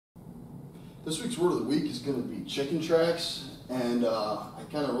This week's word of the week is going to be chicken tracks, and I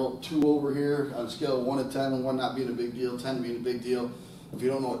kind of wrote 2 over here on a scale of 1 to 10, 1 not being a big deal, 10 being a big deal. If you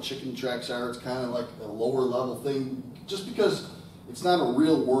don't know what chicken tracks are, it's kind of like a lower level thing, just because it's not a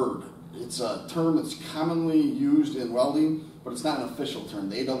real word. It's a term that's commonly used in welding, but it's not an official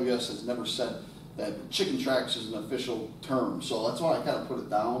term. The AWS has never said that chicken tracks is an official term, so that's why I kind of put it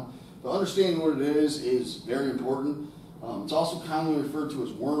down. But understanding what it is very important. It's also commonly referred to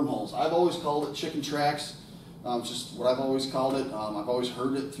as wormholes. I've always called it chicken tracks. It's just what I've always called it. I've always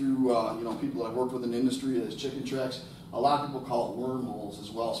heard it through people that I've worked with in the industry as chicken tracks. A lot of people call it wormholes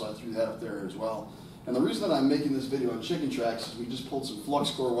as well, so I threw that up there as well. And the reason that I'm making this video on chicken tracks is we just pulled some flux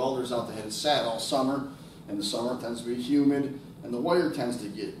core welders out that had sat all summer. And the summer tends to be humid, and the wire tends to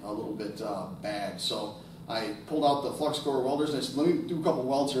get a little bit bad. So I pulled out the flux core welders and I said, let me do a couple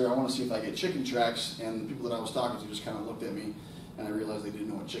welds here. I want to see if I get chicken tracks. And the people that I was talking to just kind of looked at me, and I realized they didn't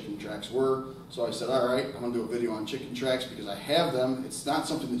know what chicken tracks were. So I said, all right, I'm going to do a video on chicken tracks because I have them. It's not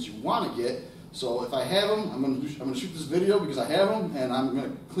something that you want to get. So if I have them, I'm going to shoot this video because I have them, and I'm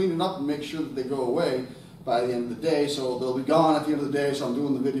going to clean it up and make sure that they go away by the end of the day. So they'll be gone at the end of the day. So I'm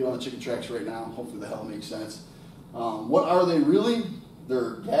doing the video on the chicken tracks right now. Hopefully the hell makes sense. What are they really?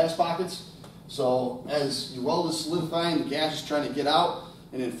 They're gas pockets. So as your weld is solidifying, the gas is trying to get out,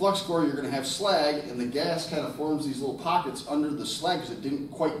 and in flux core you're going to have slag, and the gas kind of forms these little pockets under the slag because it didn't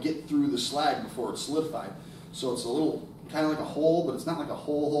quite get through the slag before it's solidified. So it's a little kind of like a hole, but it's not like a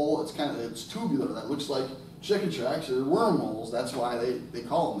hole. It's tubular. That looks like chicken tracks or wormholes. That's why they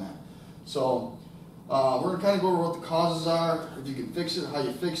call them that. So we're going to kind of go over what the causes are, if you can fix it, how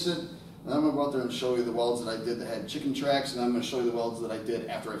you fix it. And I'm going to go out there and show you the welds that I did that had chicken tracks, and I'm going to show you the welds that I did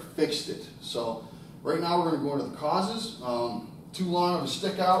after I fixed it. So right now we're going to go into the causes. Too long of a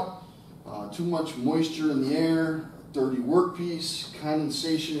stick out, too much moisture in the air, dirty workpiece,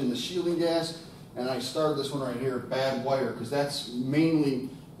 condensation in the shielding gas, and I started this one right here, bad wire, because that's mainly,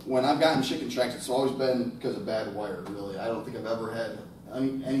 when I've gotten chicken tracks, it's always been because of bad wire, really. I don't think I've ever had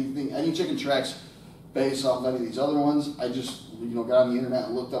any chicken tracks based off any of these other ones. I just got on the internet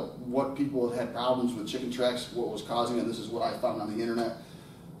and looked up what people had problems with chicken tracks, what was causing it. This is what I found on the internet.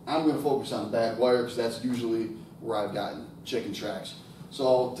 I'm going to focus on bad wire because that's usually where I've gotten chicken tracks.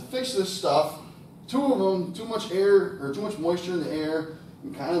 So to fix this stuff, 2 of them, too much air or too much moisture in the air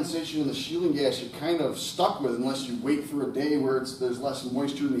and condensation in the shielding gas, you're kind of stuck with unless you wait for a day where there's less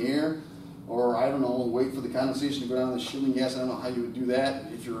moisture in the air, or I don't know, wait for the condensation to go down in the shielding gas. I don't know how you would do that.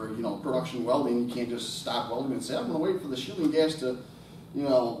 If you're production welding, you can't just stop welding and say, I'm going to wait for the shielding gas to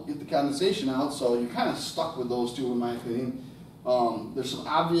get the condensation out. So you're kind of stuck with those 2 in my opinion. There's some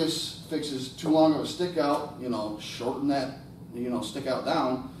obvious fixes. Too long of a stick out, shorten that stick out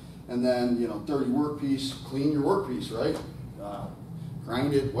down, and then dirty workpiece, clean your workpiece, right?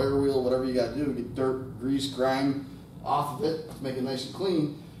 Grind it, wire wheel, whatever you got to do, get dirt, grease, grime off of it to make it nice and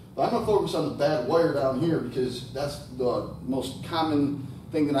clean. But I'm going to focus on the bad wire down here because that's the most common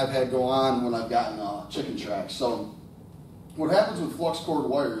thing that I've had go on when I've gotten chicken tracks. So what happens with flux core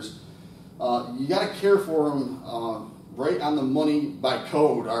wires, you got to care for them right on the money by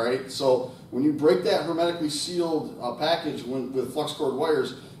code, all right? So when you break that hermetically sealed package with flux core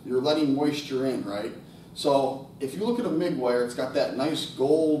wires, you're letting moisture in, right? So if you look at a MIG wire, it's got that nice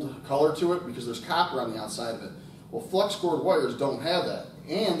gold color to it because there's copper on the outside of it. Well, flux core wires don't have that.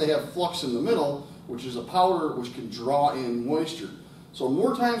 And they have flux in the middle, which is a powder which can draw in moisture. So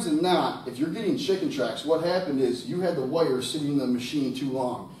more times than not, if you're getting chicken tracks, what happened is you had the wire sitting in the machine too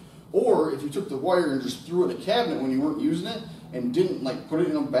long. Or if you took the wire and just threw it in a cabinet when you weren't using it and didn't put it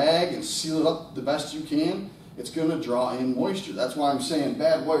in a bag and seal it up the best you can, it's going to draw in moisture. That's why I'm saying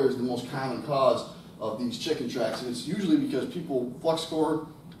bad wire is the most common cause of these chicken tracks. And it's usually because people flux core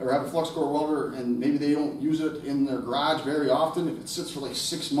or have a flux core welder and maybe they don't use it in their garage very often. If it sits for like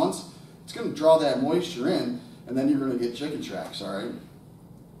 6 months, it's going to draw that moisture in, and then you're going to get chicken tracks, all right?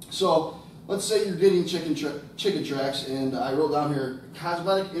 So let's say you're getting chicken tracks, and I wrote down here,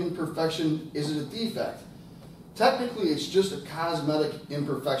 cosmetic imperfection, is it a defect? Technically, it's just a cosmetic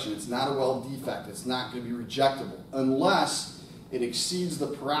imperfection. It's not a weld defect. It's not going to be rejectable unless it exceeds the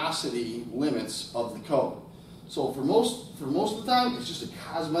porosity limits of the code. So for most of the time, it's just a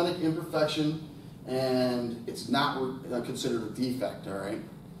cosmetic imperfection, and it's not considered a defect, all right?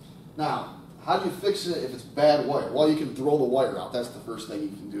 Now, how do you fix it if it's bad wire? Well, you can throw the wire out. That's the first thing you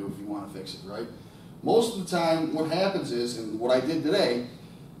can do if you want to fix it, right? Most of the time, what happens is, and what I did today,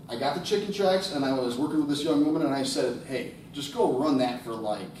 I got the chicken tracks, and I was working with this young woman, and I said, hey, just go run that for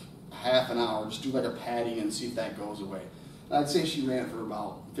like half an hour. Just do like a patting and see if that goes away. And I'd say she ran it for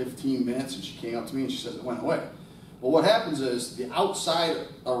about 15 minutes, and she came up to me, and she says it went away. Well, what happens is the outside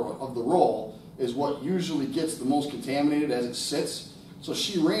of the roll is what usually gets the most contaminated as it sits. So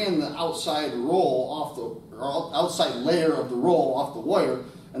she ran the outside roll off or outside layer of the roll off the wire,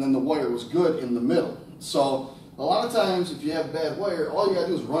 and then the wire was good in the middle. So a lot of times if you have bad wire, all you gotta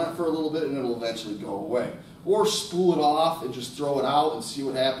do is run it for a little bit and it'll eventually go away. Or spool it off and just throw it out and see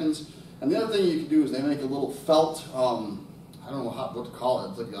what happens. And the other thing you can do is they make a little felt, I don't know what to call it,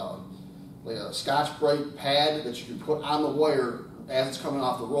 it's like a Scotch-Brite pad that you can put on the wire as it's coming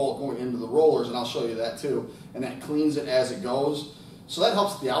off the roll, going into the rollers, and I'll show you that too. And that cleans it as it goes. So that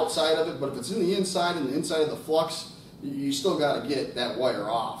helps the outside of it, but if it's in the inside and the inside of the flux, you still got to get that wire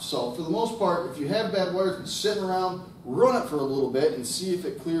off. So for the most part, if you have bad wires been sitting around, run it for a little bit and see if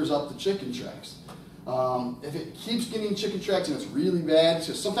it clears up the chicken tracks. If it keeps getting chicken tracks and it's really bad,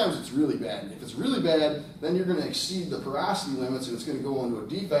 because sometimes it's really bad. If it's really bad, then you're going to exceed the porosity limits and it's going to go into a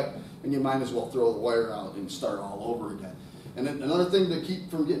defect, and you might as well throw the wire out and start all over again. And then another thing to keep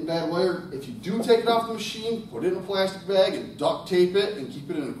from getting bad wire, if you do take it off the machine, put it in a plastic bag and duct tape it and keep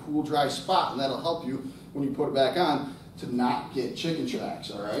it in a cool, dry spot, and that'll help you when you put it back on to not get chicken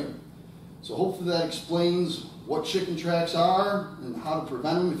tracks, all right? So hopefully that explains what chicken tracks are and how to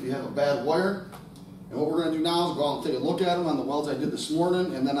prevent them if you have a bad wire. And what we're going to do now is go out and take a look at them on the welds I did this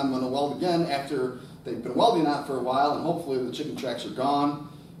morning, and then I'm going to weld again after they've been welding on it for a while, and hopefully the chicken tracks are gone,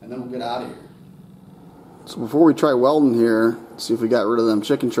 and then we'll get out of here. So before we try welding here, see if we got rid of them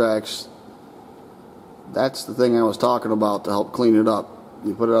chicken tracks, that's the thing I was talking about to help clean it up.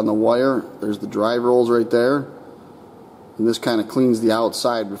 You put it on the wire, there's the drive rolls right there, and this kind of cleans the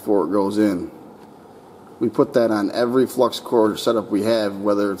outside before it goes in. We put that on every flux core setup we have,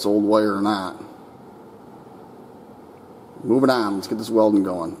 whether it's old wire or not. Moving on, let's get this welding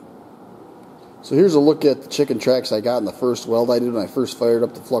going. So here's a look at the chicken tracks I got in the first weld I did when I first fired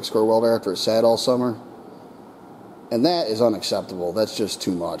up the flux core welder after it sat all summer. And that is unacceptable. That's just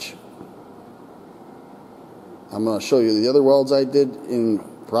too much. I'm going to show you the other welds I did in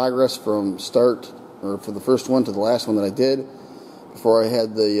progress from start, or for the first one to the last one that I did, before I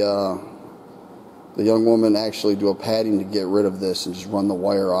had the young woman actually do a padding to get rid of this and just run the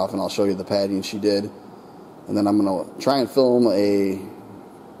wire off, and I'll show you the padding she did. And then I'm going to try and film a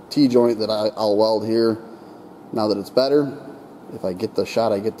T-joint that I'll weld here now that it's better. If I get the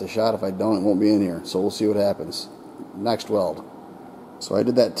shot, I get the shot. If I don't, it won't be in here. So we'll see what happens. Next weld. So I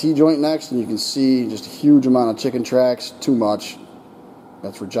did that T-joint next, and you can see just a huge amount of chicken tracks. Too much.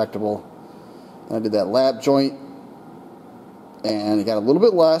 That's rejectable. And I did that lap joint, and it got a little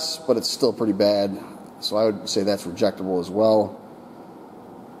bit less, but it's still pretty bad. So I would say that's rejectable as well.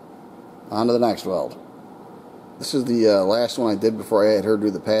 On to the next weld. This is the last one I did before I had her do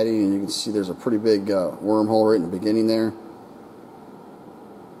the padding, and you can see there's a pretty big wormhole right in the beginning there.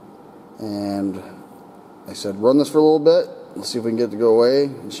 And I said, run this for a little bit, let's see if we can get it to go away.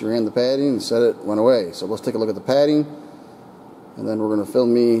 And she ran the padding and said it went away. So let's take a look at the padding, and then we're going to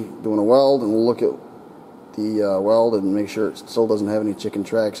film me doing a weld, and we'll look at the weld and make sure it still doesn't have any chicken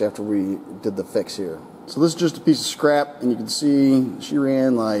tracks after we did the fix here. So this is just a piece of scrap, and you can see she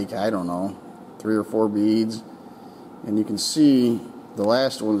ran like, I don't know, 3 or 4 beads. And you can see the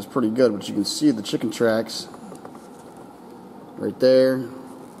last one is pretty good, but you can see the chicken tracks right there.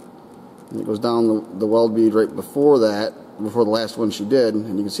 And it goes down the weld bead right before that, before the last one she did.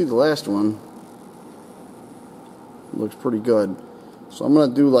 And you can see the last one looks pretty good. So I'm going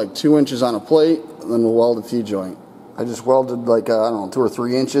to do like 2 inches on a plate, and then we'll weld a T-joint. I just welded like, I don't know, 2 or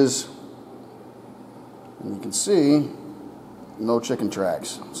 3 inches. And you can see no chicken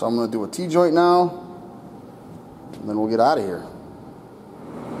tracks. So I'm going to do a T-joint now, and then we'll get out of here.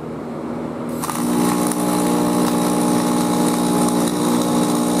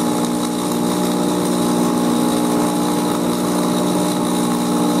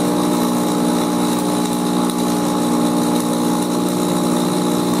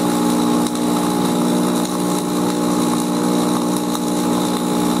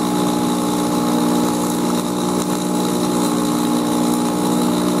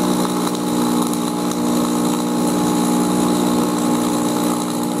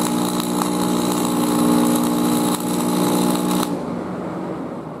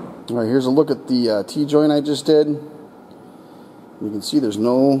 Alright, here's a look at the T-joint I just did. You can see there's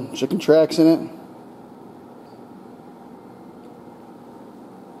no chicken tracks in it.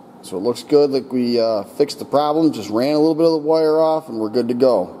 So it looks good, like we fixed the problem, just ran a little bit of the wire off, and we're good to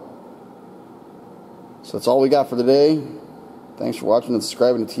go. So that's all we got for today. Thanks for watching and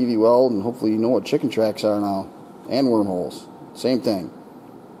subscribing to TV Weld, and hopefully you know what chicken tracks are now, and wormholes. Same thing.